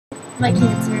my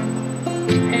cancer,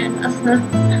 and I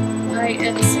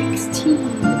am 16,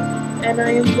 and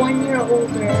I am 1 year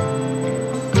older.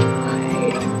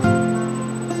 I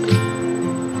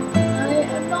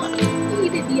am not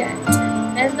defeated yet,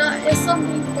 and that is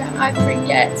something that I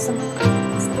forget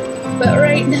sometimes. But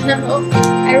right now,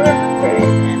 I remember it,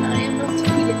 and I am not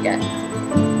defeated yet.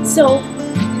 So,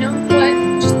 you know what?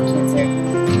 Just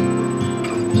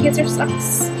cancer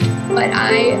sucks, but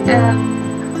I am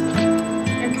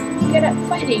pretty good at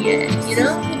fighting it, you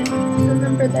know?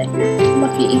 Remember that you're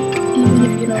lucky, even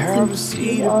if you don't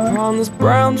think you are. On this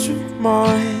branch of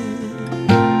mine.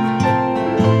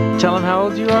 Tell him how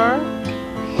old you are.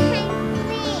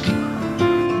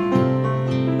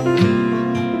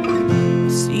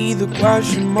 See the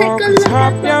question mark on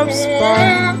top of your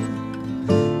spine.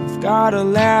 I've got a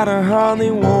ladder,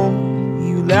 honey, won't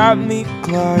you let me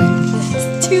climb?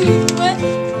 Too much.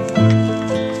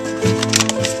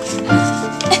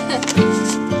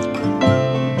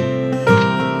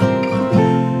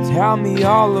 Tell me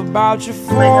all about your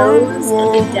my nose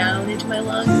wall, and down into my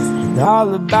lungs, and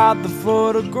all about the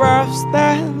photographs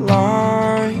that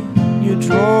line your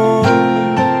drawer.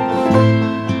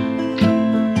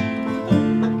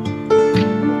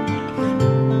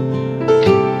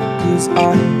 'Cause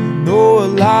I know a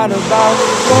lot about the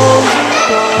roads and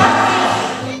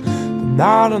roads, but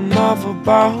not enough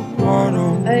about what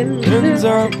opens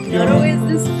up not always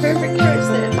this perfect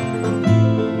person.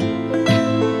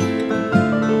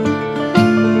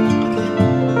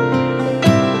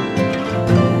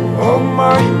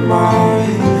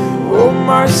 Oh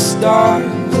my stars,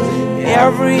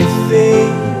 everything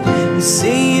you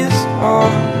see is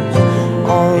ours.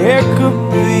 All it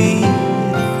could be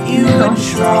if you would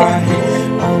try.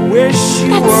 I wish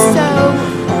you were,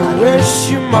 I wish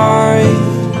you might.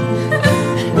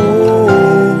 Oh,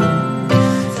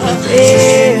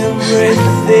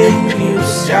 everything you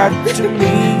said to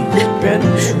me has been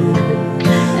true.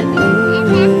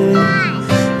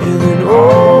 And then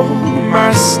all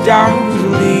my stars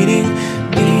are leading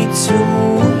me to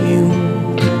you.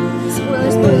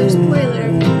 Spoiler, spoiler, spoiler.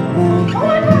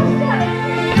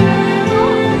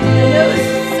 My nose is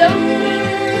so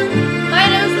clean. My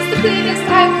nose is the cleanest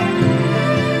I've.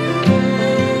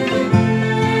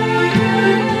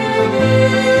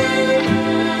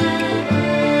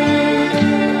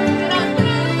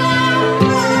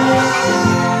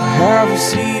 Have a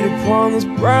seat upon this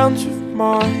branch of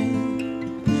mine.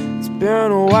 It's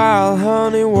been a while,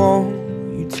 honey, won't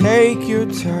you take your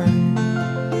time?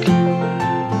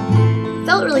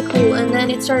 Felt really cool, and then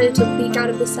it started to leak out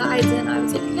of the sides, and I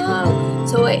was like, no.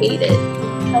 So I ate it.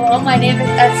 Hello, my name is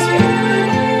Esther.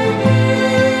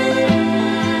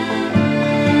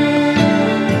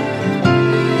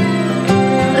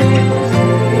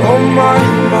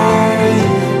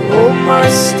 Oh my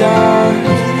stars,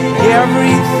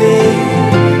 everything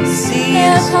see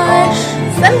is ours.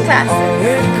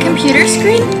 Sunglasses, computer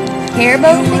screen,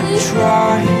 hairbow thingy.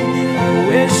 Try, I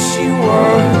wish you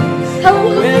were. Hello,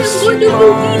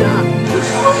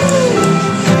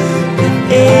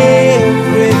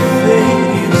 Everything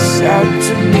you said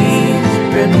to me has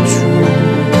been true.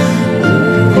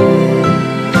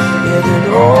 And then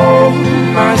all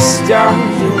my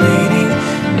stars are leading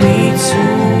me to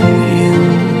you.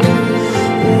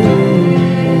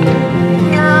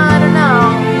 Yeah, I don't know.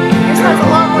 Yours has a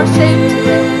lot more shape to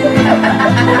it.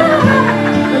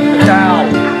 Down.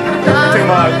 Too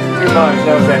much. That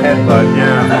was a headbutt.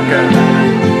 Yeah, okay.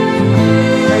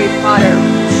 Harry Potter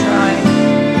shrine.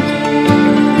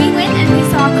 We went and we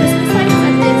saw Christmas lights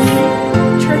at this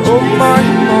church Oh place. my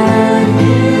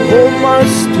stars. Oh my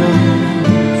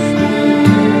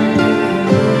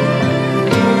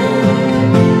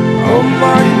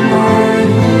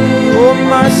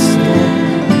stars.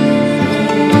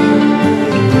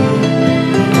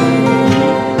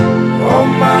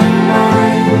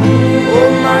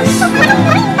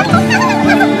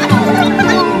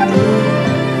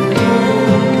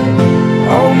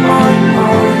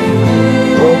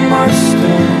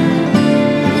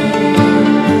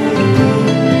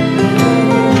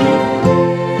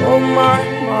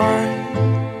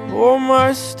 Oh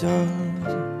my stars.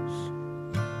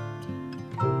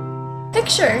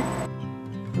 Picture.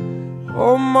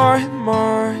 Oh my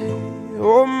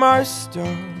stars.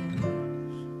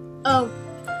 Oh,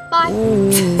 bye.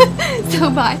 So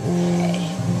bye.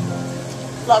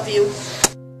 Love you.